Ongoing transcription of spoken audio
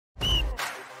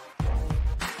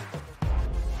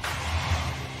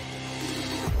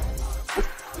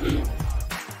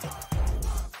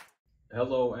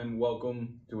Hello and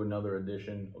welcome to another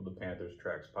edition of the Panthers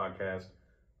Tracks podcast.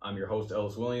 I'm your host,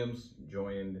 Ellis Williams,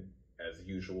 joined as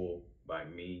usual by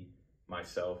me,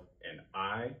 myself, and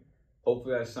I.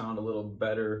 Hopefully, I sound a little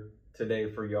better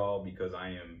today for y'all because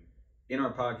I am in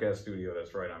our podcast studio.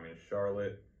 That's right, I'm in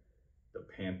Charlotte. The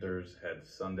Panthers had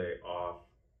Sunday off,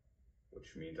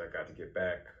 which means I got to get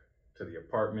back to the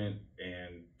apartment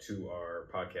and to our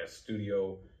podcast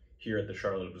studio here at the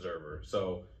Charlotte Observer.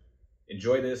 So,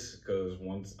 enjoy this because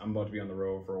once I'm about to be on the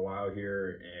road for a while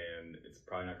here, and it's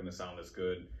probably not going to sound as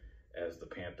good as the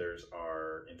Panthers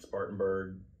are in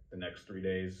Spartanburg the next 3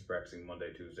 days, practicing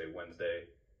Monday, Tuesday, Wednesday.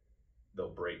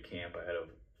 They'll break camp ahead of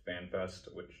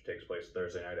FanFest, which takes place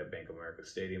Thursday night at Bank of America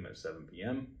Stadium at 7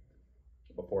 p.m.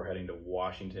 before heading to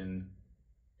Washington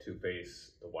to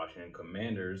face the Washington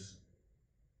Commanders,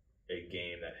 a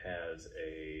game that has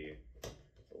I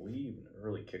believe an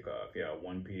early kickoff.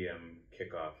 1 p.m.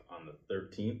 kickoff on the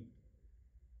 13th.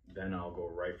 Then I'll go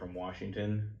right from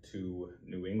Washington to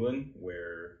New England,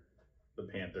 where the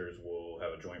Panthers will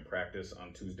have a joint practice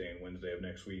on Tuesday and Wednesday of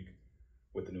next week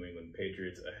with the New England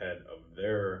Patriots ahead of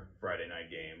their Friday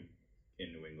night game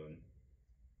in New England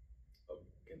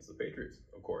against the Patriots,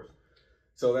 of course.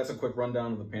 So that's a quick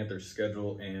rundown of the Panthers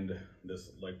schedule and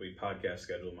this likely podcast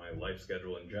schedule, my life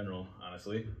schedule in general.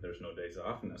 Honestly, there's no days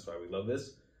off, and that's why we love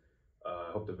this.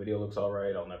 I hope the video looks all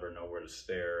right. I'll never know where to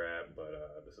stare at,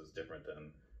 but this is different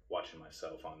than watching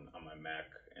myself on my Mac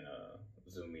in a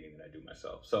Zoom meeting that I do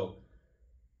myself. So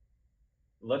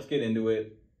let's get into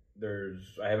it.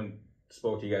 I haven't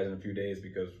spoke to you guys in a few days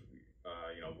because,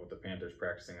 with the Panthers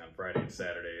practicing on Friday and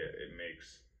Saturday, it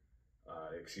makes,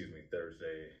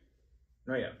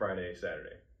 Friday,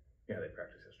 Saturday. Yeah, they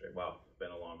practiced yesterday. Wow,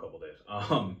 been a long couple days.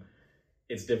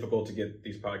 It's difficult to get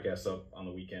these podcasts up on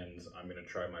the weekends. I'm going to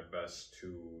try my best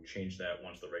to change that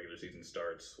once the regular season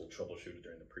starts. We'll troubleshoot it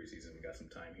during the preseason. We got some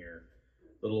time here.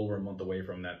 A little over a month away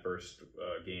from that first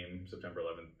game, September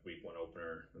 11th, week one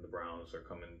opener. And the Browns are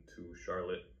coming to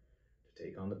Charlotte to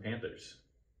take on the Panthers.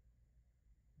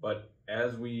 But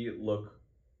as we look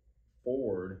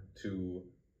forward to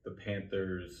the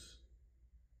Panthers'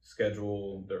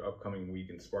 schedule, their upcoming week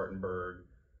in Spartanburg,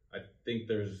 I think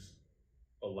there's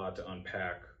a lot to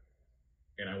unpack,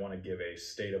 and I want to give a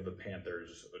State of the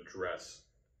Panthers address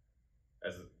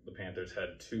as the Panthers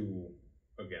head to,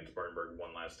 again, Spartanburg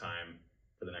one last time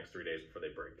for the next 3 days before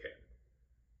they break camp.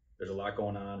 There's a lot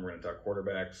going on. We're going to talk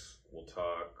quarterbacks, we'll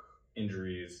talk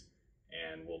injuries,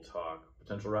 and we'll talk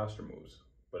potential roster moves.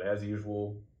 But as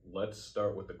usual, let's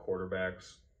start with the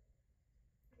quarterbacks.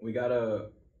 We got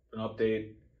an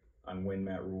update on when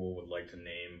Matt Rule would like to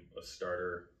name a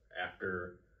starter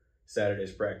after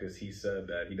Saturday's practice. He said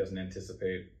that he doesn't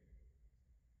anticipate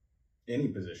any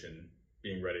position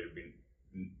being ready to be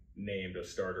named a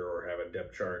starter or have a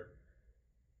depth chart,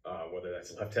 whether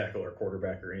that's left tackle or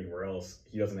quarterback or anywhere else.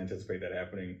 He doesn't anticipate that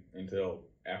happening until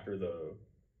after the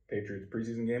Patriots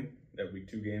preseason game, that week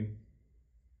 2 game.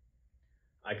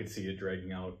 I could see it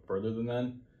dragging out further than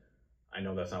then. I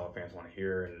know that's not what fans want to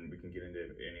hear, and we can get into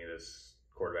any of this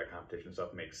quarterback competition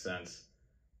stuff. Makes sense,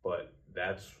 but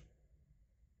that's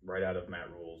right out of Matt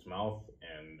Rule's mouth,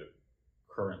 and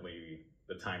currently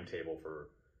the timetable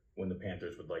for when the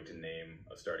Panthers would like to name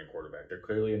a starting quarterback. They're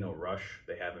clearly in no rush.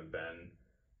 They haven't been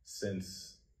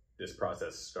since this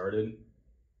process started,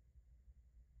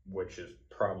 which is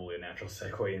probably a natural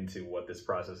segue into what this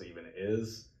process even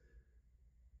is.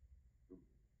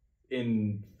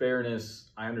 In fairness,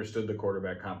 I understood the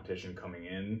quarterback competition coming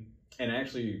in, and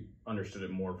actually understood it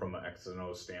more from an X and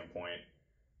O standpoint,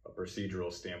 a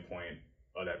procedural standpoint,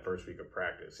 of that first week of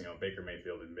practice. Baker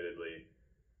Mayfield admittedly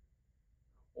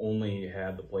only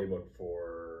had the playbook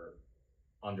for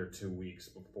under 2 weeks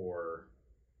before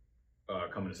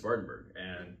coming to Spartanburg.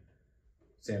 And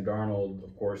Sam Darnold,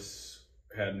 of course,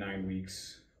 had 9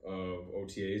 weeks of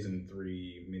OTAs and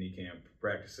 3 minicamp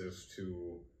practices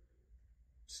to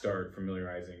start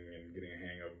familiarizing and getting a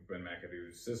hang of Ben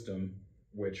McAdoo's system,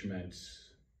 which meant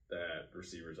that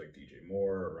receivers like DJ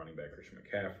Moore or running back Christian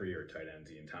McCaffrey or tight ends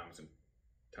Ian Thomas and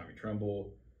Tommy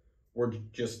Tremble were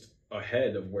just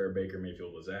ahead of where Baker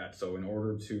Mayfield was at. So in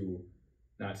order to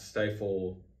not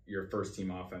stifle your first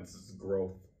team offense's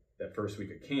growth that first week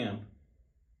of camp,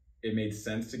 it made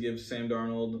sense to give Sam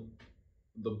Darnold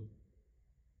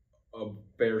a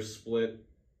fair split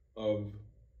of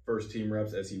first team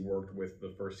reps as he worked with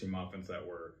the first team offense that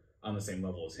were on the same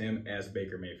level as him, as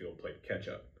Baker Mayfield played catch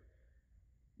up.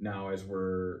 Now, as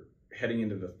we're heading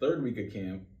into the third week of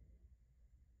camp,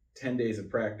 10 days of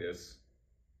practice,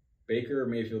 Baker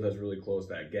Mayfield has really closed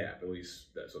that gap. At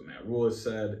least that's what Matt Rule has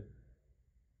said.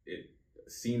 It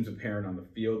seems apparent on the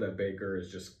field that Baker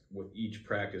is just, with each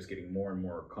practice, getting more and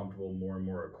more comfortable, more and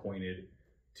more acquainted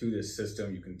to this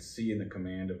system. You can see in the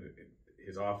command of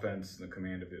his offense, in the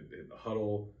command of the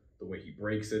huddle, the way he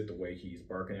breaks it, the way he's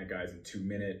barking at guys in 2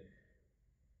 minutes.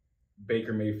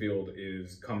 Baker Mayfield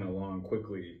is coming along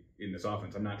quickly in this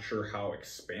offense. I'm not sure how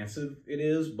expansive it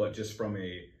is, but just from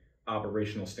a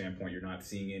operational standpoint, you're not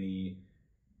seeing any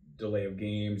delay of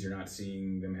games. You're not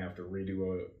seeing them have to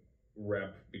redo a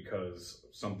rep because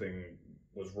something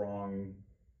was wrong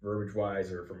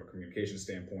verbiage-wise or from a communication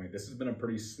standpoint. This has been a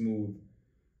pretty smooth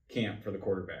camp for the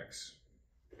quarterbacks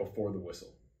before the whistle.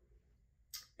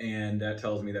 And that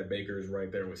tells me that Baker is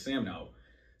right there with Sam now.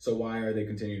 So why are they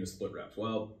continuing to split reps?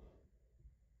 Well,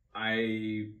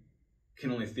 I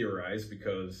can only theorize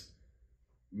because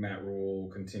Matt Rule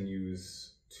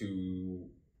continues to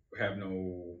have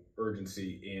no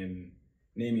urgency in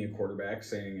naming a quarterback,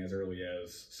 saying as early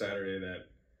as Saturday that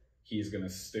he's going to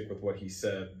stick with what he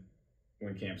said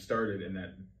when camp started, and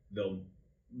that they'll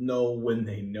know when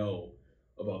they know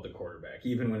about the quarterback,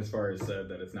 even when as far as said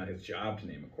that it's not his job to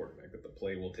name a quarterback, that the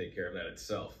play will take care of that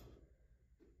itself.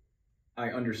 I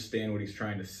understand what he's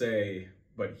trying to say,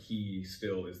 but he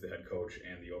still is the head coach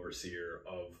and the overseer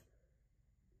of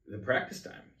the practice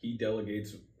time. He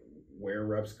delegates where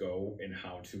reps go and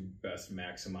how to best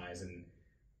maximize and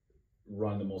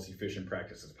run the most efficient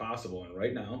practices possible. And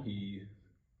right now, he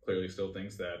clearly still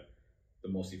thinks that the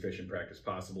most efficient practice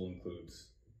possible includes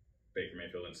Baker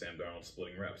Mayfield and Sam Darnold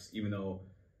splitting reps, even though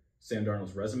Sam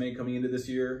Darnold's resume coming into this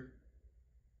year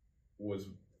was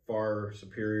far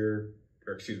inferior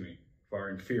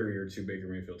to Baker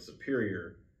Mayfield's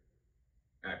superior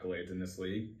accolades in this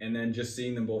league. And then just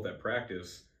seeing them both at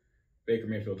practice, Baker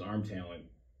Mayfield's arm talent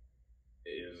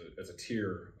is a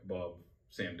tier above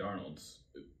Sam Darnold's.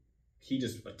 He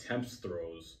just attempts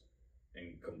throws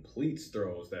and completes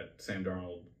throws that Sam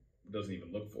Darnold doesn't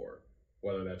even look for,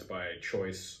 whether that's by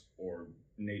choice or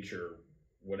nature,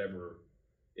 whatever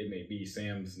it may be.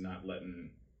 Sam's not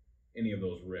letting any of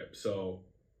those rip. So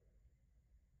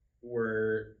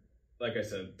we're, like I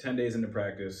said, 10 days into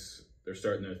practice. They're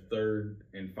starting their third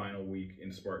and final week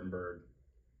in Spartanburg.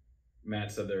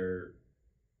 Matt said they're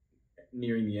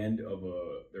nearing the end of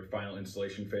their final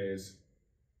installation phase.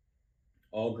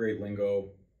 All great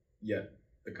lingo, yet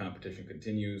the competition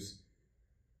continues.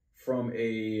 From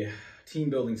a team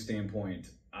building standpoint,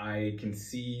 I can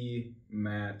see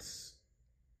Matt's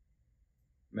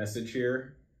message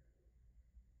here.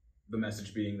 The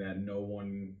message being that no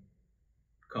one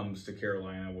comes to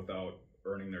Carolina without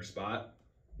earning their spot.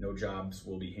 No jobs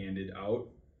will be handed out.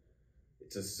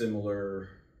 It's a similar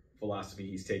philosophy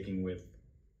he's taking with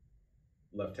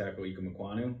left tackle Ika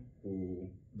Mekwanu, who,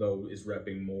 though is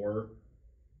repping more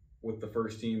with the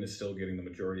first team, is still getting the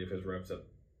majority of his reps at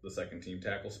the second team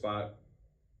tackle spot.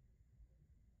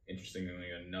 Interestingly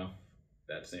enough,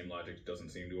 that same logic doesn't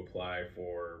seem to apply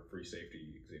for free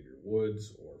safety Xavier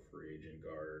Woods or free agent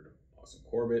guard Austin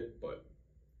Corbett, but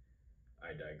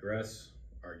I digress,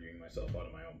 arguing myself out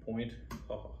of my own point.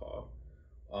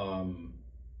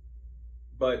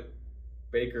 But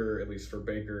Baker, at least for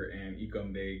Baker and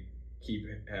Ecom, they keep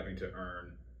having to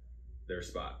earn their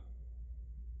spot.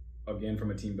 Again,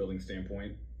 from a team building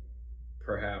standpoint,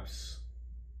 perhaps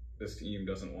this team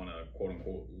doesn't want to quote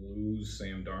unquote lose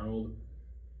Sam Darnold,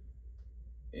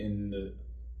 in the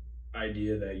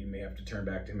idea that you may have to turn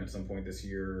back to him at some point this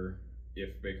year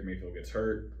if Baker Mayfield gets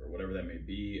hurt or whatever that may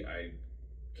be. I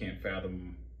can't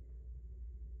fathom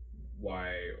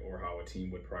why or how a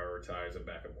team would prioritize a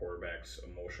backup quarterback's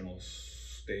emotional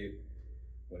state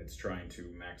when it's trying to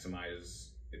maximize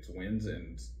its wins,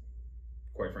 and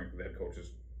quite frankly, the head coach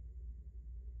is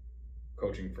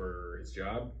coaching for his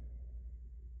job.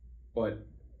 But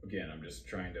again, I'm just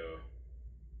trying to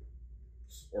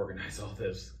organize all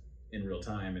this in real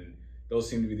time, and those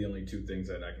seem to be the only two things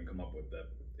that I can come up with that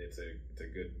it's a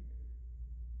good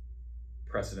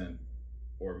precedent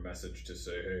or message to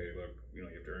say, hey, look, you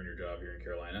have to earn your job here in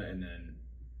Carolina, and then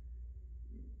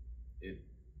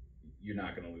you're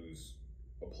not going to lose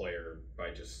a player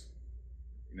by just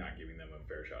not giving them a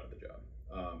fair shot at the job.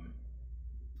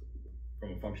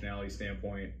 From a functionality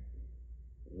standpoint,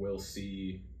 we'll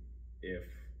see if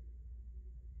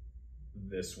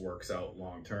this works out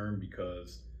long term,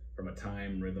 because from a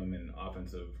time, rhythm, and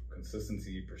offensive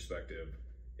consistency perspective,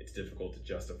 it's difficult to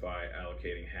justify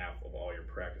allocating half of all your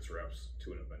practice reps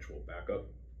to an eventual backup.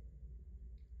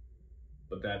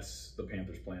 But that's the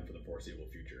Panthers' plan for the foreseeable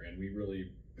future, and we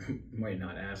really might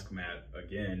not ask Matt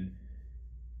again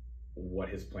what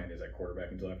his plan is at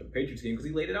quarterback until after the Patriots game, because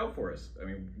he laid it out for us. I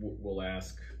mean, we'll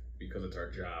ask because it's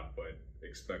our job, but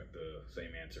expect the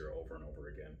same answer over and over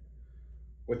again.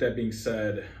 with that being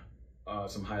said,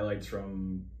 some highlights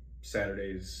from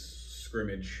Saturday's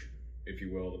scrimmage, if you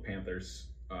will. The Panthers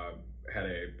had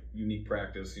a unique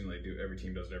practice. They do, every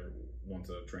team does it once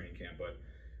a training camp, but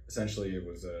essentially it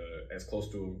was as close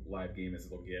to a live game as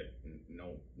they'll get.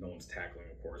 No one's tackling,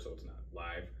 of course, so it's not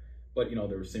live. But they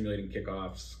were simulating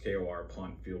kickoffs, KOR,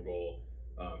 punt, field goal.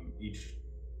 Each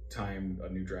time a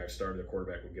new drive started, the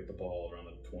quarterback would get the ball around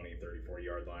the 20, 30,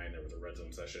 40-yard line. There was a red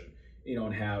zone session,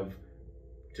 and have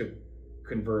to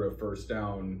convert a first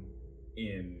down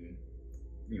in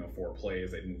 4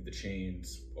 plays. They'd move the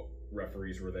chains.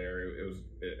 Referees were there. It was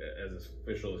as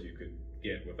official as you could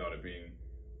get without it being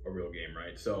a real game,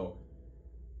 right? So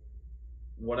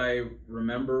what I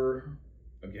remember,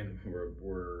 again,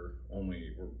 we're a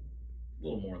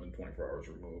little more than 24 hours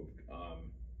removed.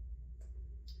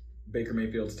 Baker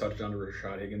Mayfield's touchdown to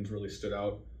Rashad Higgins really stood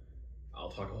out. I'll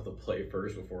talk about the play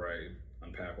first before I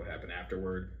unpack what happened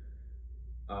afterward.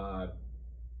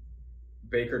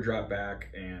 Baker dropped back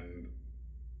and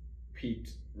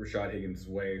peeked Rashad Higgins'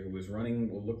 way, who was running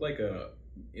what looked like a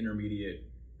intermediate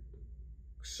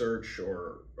search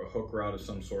or a hook route of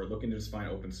some sort, looking to just find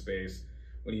open space.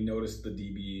 When he noticed the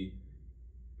DB,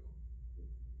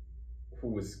 who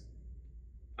was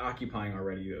occupying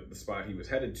already the spot he was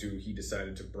headed to, he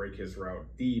decided to break his route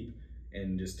deep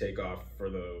and just take off for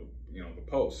the the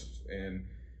post. And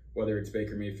whether it's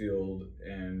Baker Mayfield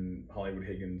and Hollywood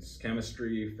Higgins'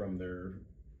 chemistry from their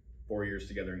 4 years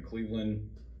together in Cleveland,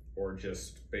 or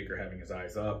just Baker having his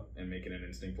eyes up and making an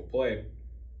instinctful play,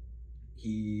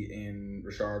 he and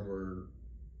Rashad were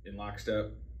in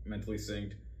lockstep, mentally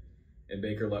synced, and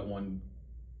Baker let one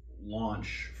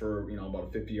launch for about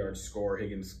a 50-yard score.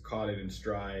 Higgins caught it in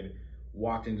stride,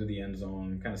 walked into the end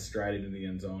zone, kind of strided in the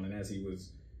end zone, and as he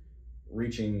was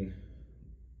reaching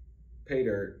pay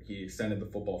dirt, he extended the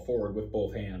football forward with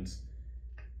both hands.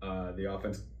 The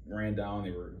offense ran down.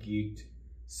 They were geeked,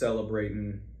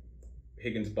 celebrating.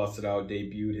 Higgins busted out,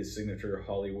 debuted his signature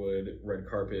Hollywood red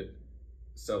carpet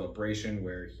celebration,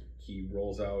 where he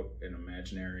rolls out an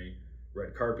imaginary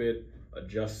red carpet,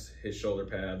 adjusts his shoulder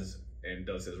pads, and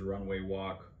does his runway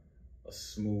walk, a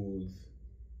smooth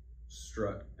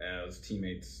strut, as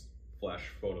teammates flash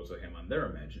photos of him on their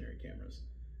imaginary cameras.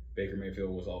 Baker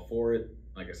Mayfield was all for it.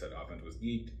 Like I said, offense was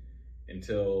geeked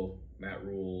until Matt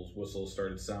Rule's whistle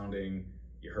started sounding.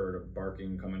 You heard a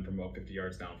barking coming from about 50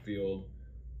 yards downfield,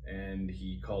 and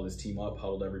he called his team up,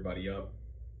 huddled everybody up,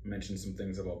 mentioned some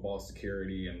things about ball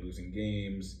security and losing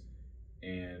games,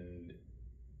 and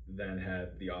then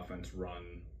had the offense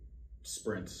run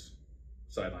sprints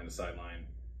sideline to sideline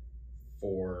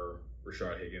for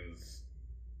Rashad Higgins,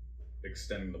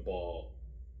 extending the ball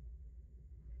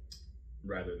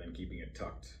rather than keeping it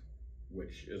tucked,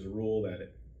 which is a rule that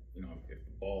if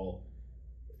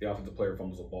the offensive player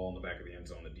fumbles a ball in the back of the end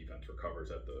zone, the defense recovers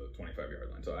at the 25-yard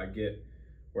line. So I get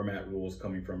where Matt Rule is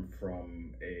coming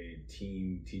from a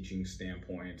team teaching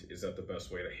standpoint. Is that the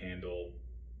best way to handle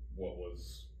what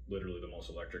was literally the most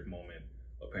electric moment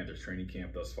of Panthers training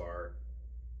camp thus far?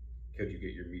 Could you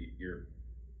get your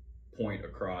point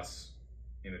across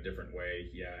in a different way?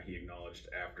 Yeah, he acknowledged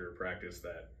after practice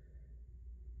that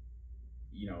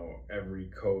every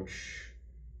coach,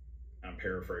 I'm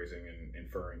paraphrasing and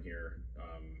inferring here,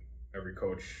 every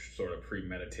coach sort of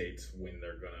premeditates when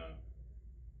they're gonna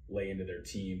lay into their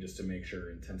team just to make sure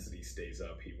intensity stays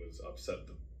up. He was upset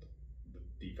that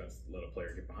the defense let a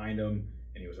player get behind him,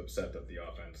 and he was upset that the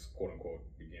offense, quote unquote,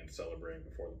 began celebrating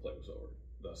before the play was over.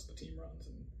 Thus the team runs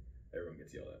and everyone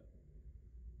gets yelled at.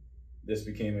 This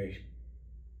became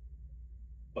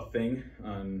a thing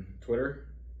on Twitter.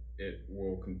 It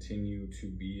will continue to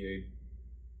be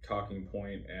a talking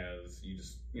point as you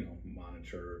just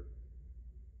monitor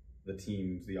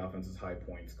the offense's high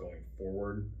points going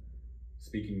forward.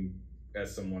 Speaking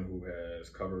as someone who has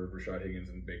covered Rashad Higgins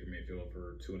and Baker Mayfield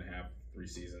for 2.5, 3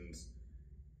 seasons,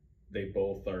 they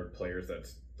both are players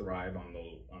that thrive on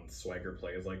swagger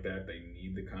plays like that. They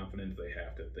need the confidence. They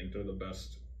have to think they're the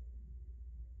best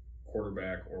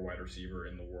quarterback or wide receiver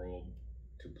in the world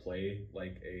to play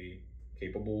like a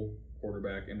capable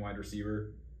quarterback and wide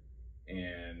receiver.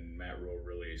 And Matt Rule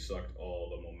really sucked all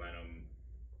the momentum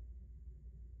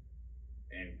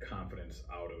and confidence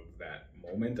out of that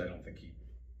moment. I don't think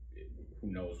who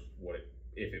knows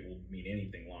if it will mean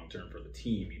anything long-term for the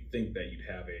team. You'd think that you'd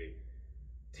have a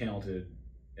talented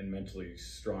and mentally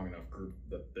strong enough group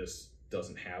that this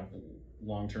doesn't have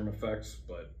long-term effects,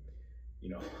 but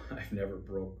I've never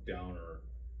broke down or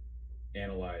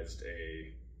analyzed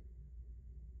a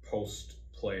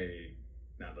post-play,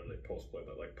 not literally post-play,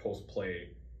 but like post-play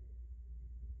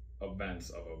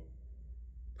events of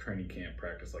a training camp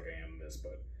practice like I am this.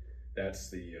 But That's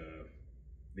the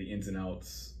ins and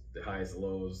outs, the highs, the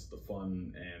lows, the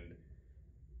fun and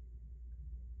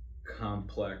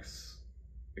complex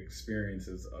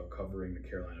experiences of covering the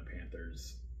Carolina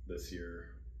Panthers this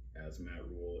year, as Matt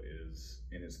Rule is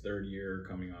in his third year,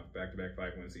 coming off back-to-back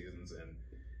 5-win seasons and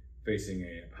facing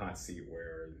a hot seat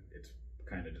where it's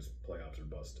kind of just playoffs or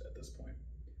bust at this point.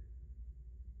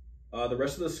 The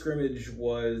rest of the scrimmage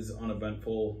was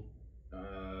uneventful.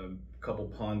 Couple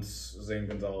punts. Zane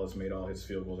Gonzalez made all his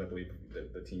field goals. I believe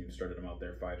the team started him out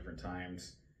there 5 different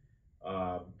times.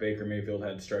 Baker Mayfield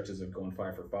had stretches of going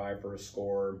 5 for 5 for a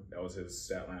score. That was his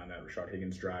stat line on that Rashad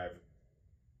Higgins drive.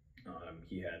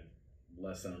 He had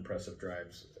less than impressive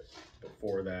drives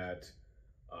before that.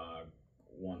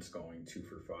 Once going 2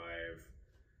 for 5.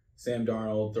 Sam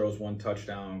Darnold throws 1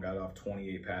 touchdown, got off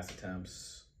 28 pass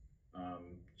attempts.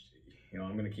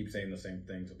 I'm going to keep saying the same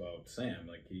things about Sam.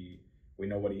 Like we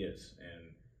know what he is,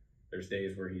 and there's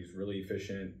days where he's really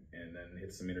efficient and then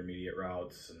hits some intermediate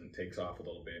routes and takes off a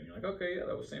little bit, and you're like, okay, yeah,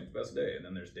 that was Sam's best day. And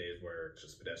then there's days where it's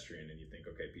just pedestrian and you think,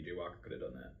 okay, PJ Walker could have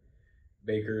done that.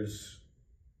 Baker's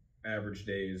average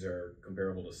days are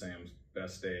comparable to Sam's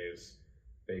best days.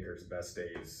 Baker's best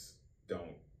days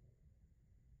don't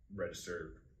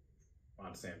register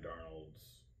on Sam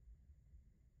Darnold's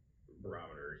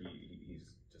barometer.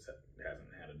 He's just hasn't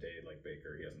had a day like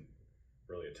Baker. He hasn't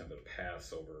really attempted a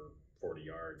pass over 40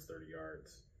 yards, 30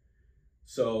 yards.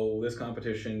 So this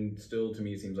competition still, to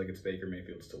me, seems like it's Baker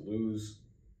Mayfield's to lose.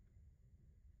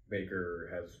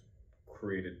 Baker has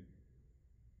created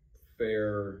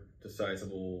fair,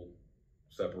 decisible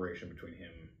separation between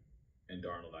him and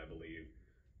Darnold, I believe.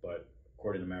 But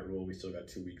according to Matt Rule, we still got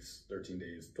 2 weeks, 13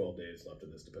 days, 12 days left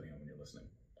of this, depending on when you're listening.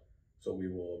 So we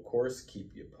will, of course,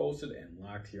 keep you posted and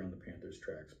locked here on the Panthers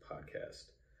Tracks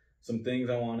podcast. Some things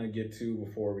I want to get to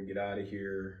before we get out of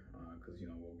here, because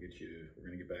we're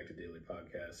going to get back to daily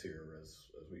podcasts here as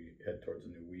we head towards a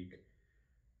new week.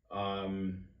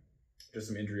 Just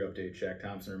some injury update. Shaq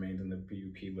Thompson remains in the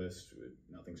PUP list.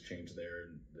 Nothing's changed there.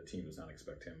 The team does not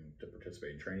expect him to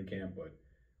participate in training camp, but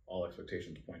all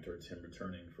expectations point towards him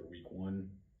returning for week 1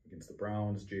 against the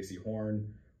Browns. J.C.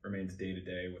 Horn remains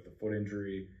day-to-day with a foot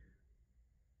injury.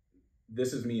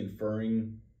 This is me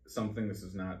inferring something. This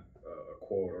is not a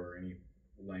quote or any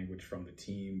language from the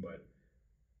team, but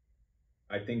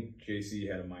I think JC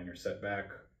had a minor setback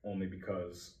only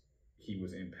because he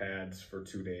was in pads for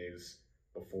 2 days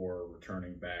before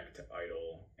returning back to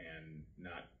idle and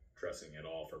not dressing at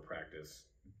all for practice.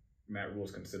 Matt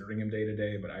Rule's considering him day to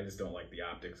day, but I just don't like the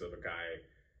optics of a guy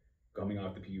coming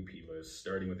off the PUP list,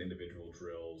 starting with individual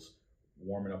drills,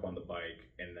 warming up on the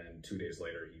bike, and then 2 days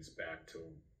later he's back to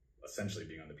essentially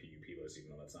being on the PUP list,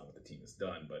 even though that's not what the team has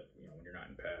done. But when you're not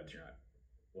in pads,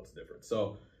 what's the difference?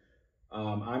 So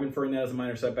I'm inferring that as a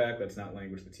minor setback. That's not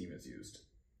language the team has used.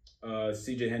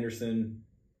 CJ Henderson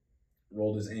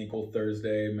rolled his ankle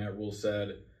Thursday. Matt Rule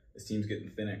said his team's getting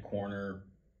thin at corner.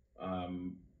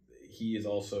 He is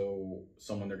also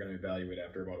someone they're going to evaluate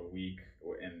after about a week,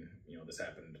 and this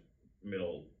happened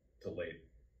middle to late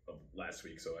of last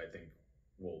week. So I think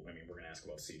we're going to ask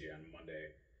about CJ on Monday.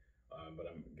 But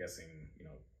I'm guessing,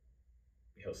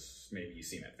 he'll maybe you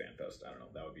see him at FanFest. I don't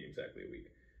know. That would be exactly a week.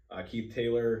 Keith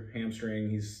Taylor, hamstring.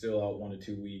 He's still out 1 to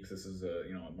 2 weeks. This is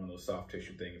one of those soft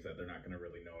tissue things that they're not going to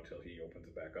really know until he opens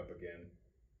it back up again.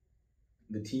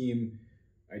 The team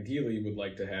ideally would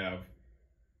like to have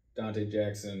Dante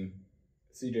Jackson,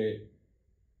 CJ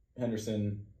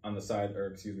Henderson on the side,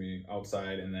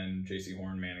 outside, and then J.C.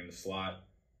 Horn manning the slot.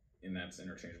 And that's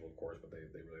interchangeable, of course, but they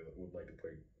really would like to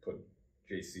put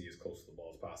JC as close to the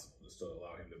ball as possible, just to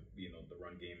allow him to be in the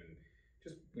run game and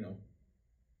just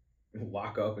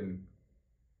lock up and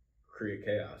create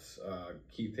chaos.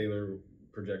 Keith Taylor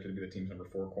projected to be the team's number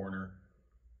 4 corner,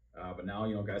 but now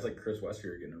guys like Chris Westry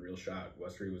are getting a real shot.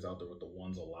 Westry was out there with the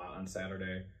ones a lot on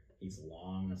Saturday. He's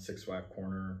long, 6'5"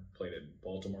 corner. Played at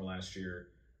Baltimore last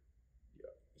year.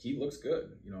 He looks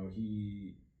good.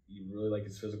 You really like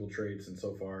his physical traits, and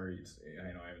so far, I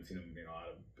haven't seen him out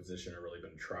of position or really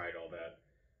been tried all that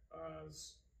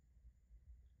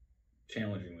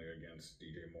challengingly against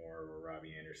DJ Moore or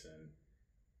Robbie Anderson.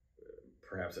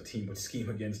 Perhaps a team would scheme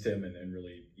against him and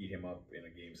really eat him up in a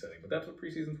game setting, but that's what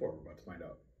preseason's for. We're about to find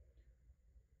out.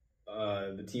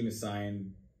 The team has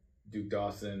signed Duke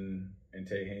Dawson and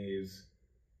Tay Hayes.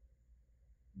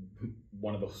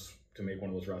 To make one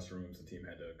of those roster rooms, the team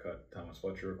had to cut Thomas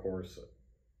Fletcher, of course.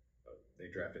 They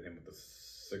drafted him with the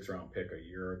 6th round pick a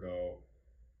year ago,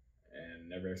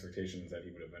 and every expectation is that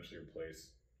he would eventually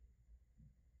replace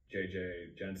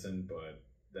J.J. Jensen, but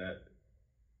that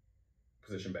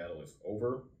position battle is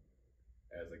over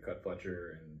as they cut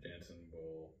Fletcher, and Jensen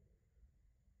will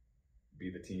be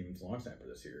the team's long snapper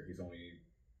this year. He's only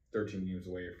 13 games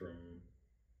away from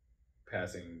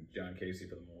passing John Casey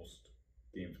for the most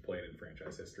games played in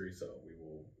franchise history, so we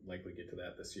will likely get to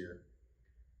that this year.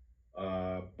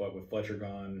 But with Fletcher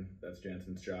gone, that's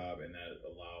Jensen's job, and that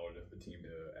allowed the team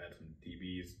to add some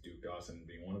DBs, Duke Dawson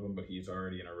being one of them, but he's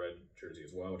already in a red jersey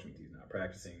as well, which means he's not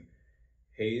practicing.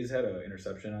 Hayes had an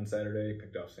interception on Saturday,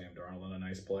 picked off Sam Darnold on a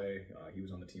nice play. He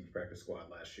was on the team's practice squad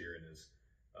last year and is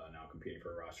now competing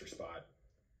for a roster spot.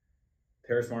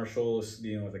 Terrace Marshall is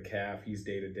dealing with a calf. He's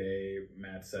day-to-day.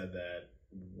 Matt said that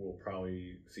we'll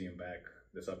probably see him back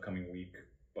this upcoming week,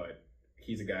 but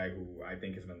he's a guy who I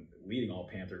think has been leading all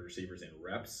Panther receivers in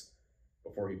reps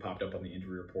before he popped up on the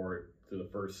injury report. Through the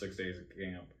first 6 days of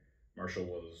camp, Marshall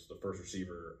was the first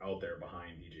receiver out there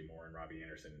behind DJ Moore and Robbie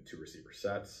Anderson in 2 receiver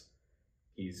sets.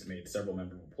 He's made several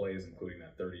memorable plays, including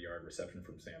that 30-yard reception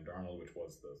from Sam Darnold, which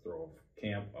was the throw of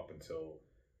camp up until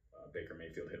Baker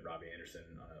Mayfield hit Robbie Anderson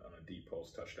on a deep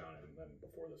post touchdown, and then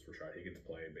before this Rashad Higgins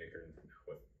play, Baker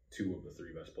with 2 of the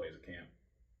 3 best plays of camp.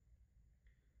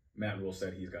 Matt Rule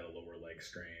said he's got a lower leg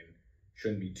strain.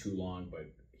 Shouldn't be too long, but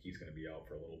he's going to be out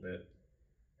for a little bit.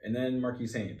 And then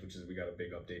Marquise Haynes, which is, we got a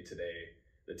big update today.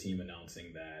 The team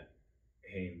announcing that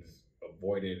Haynes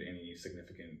avoided any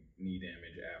significant knee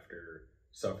damage after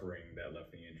suffering that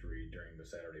left knee injury during the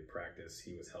Saturday practice.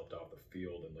 He was helped off the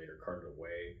field and later carted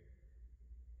away.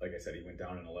 Like I said, he went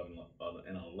down in an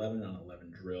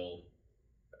 11-on-11 drill.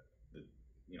 The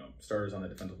starters on the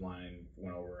defensive line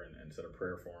went over and said a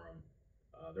prayer for him.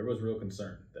 There was real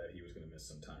concern that he was going to miss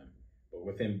some time. But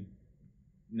with him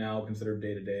now considered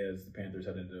day-to-day as the Panthers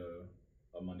head into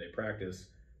a Monday practice,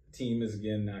 the team is,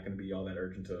 again, not going to be all that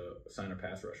urgent to sign a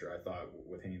pass rusher. I thought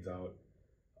with Haynes out,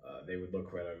 they would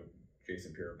look at a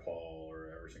Jason Pierre-Paul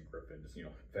or Everson Griffin, just,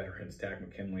 veterans. Tack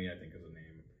McKinley, I think, is a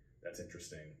name that's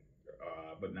interesting.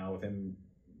 But now with him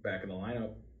back in the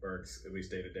lineup, or at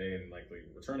least day-to-day and likely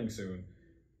returning soon,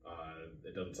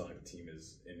 it doesn't sound like the team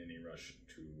is in any rush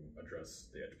to address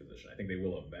the edge position. I think they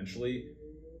will eventually,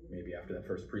 maybe after that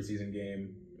first preseason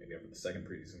game, maybe after the second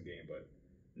preseason game, but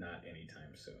not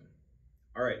anytime soon.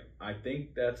 All right, I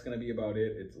think that's going to be about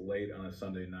it. It's late on a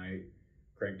Sunday night.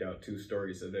 Cranked out 2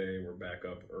 stories today. We're back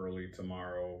up early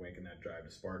tomorrow, making that drive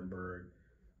to Spartanburg.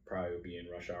 Probably will be in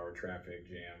rush hour traffic,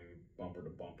 jam, bumper to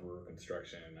bumper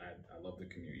construction. I love the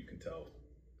commute, you can tell,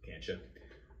 can't you?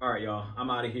 All right, y'all,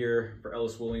 I'm out of here. For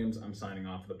Ellis Williams, I'm signing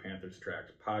off for the Panthers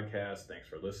Tracked podcast. Thanks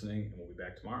for listening, and we'll be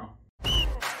back tomorrow.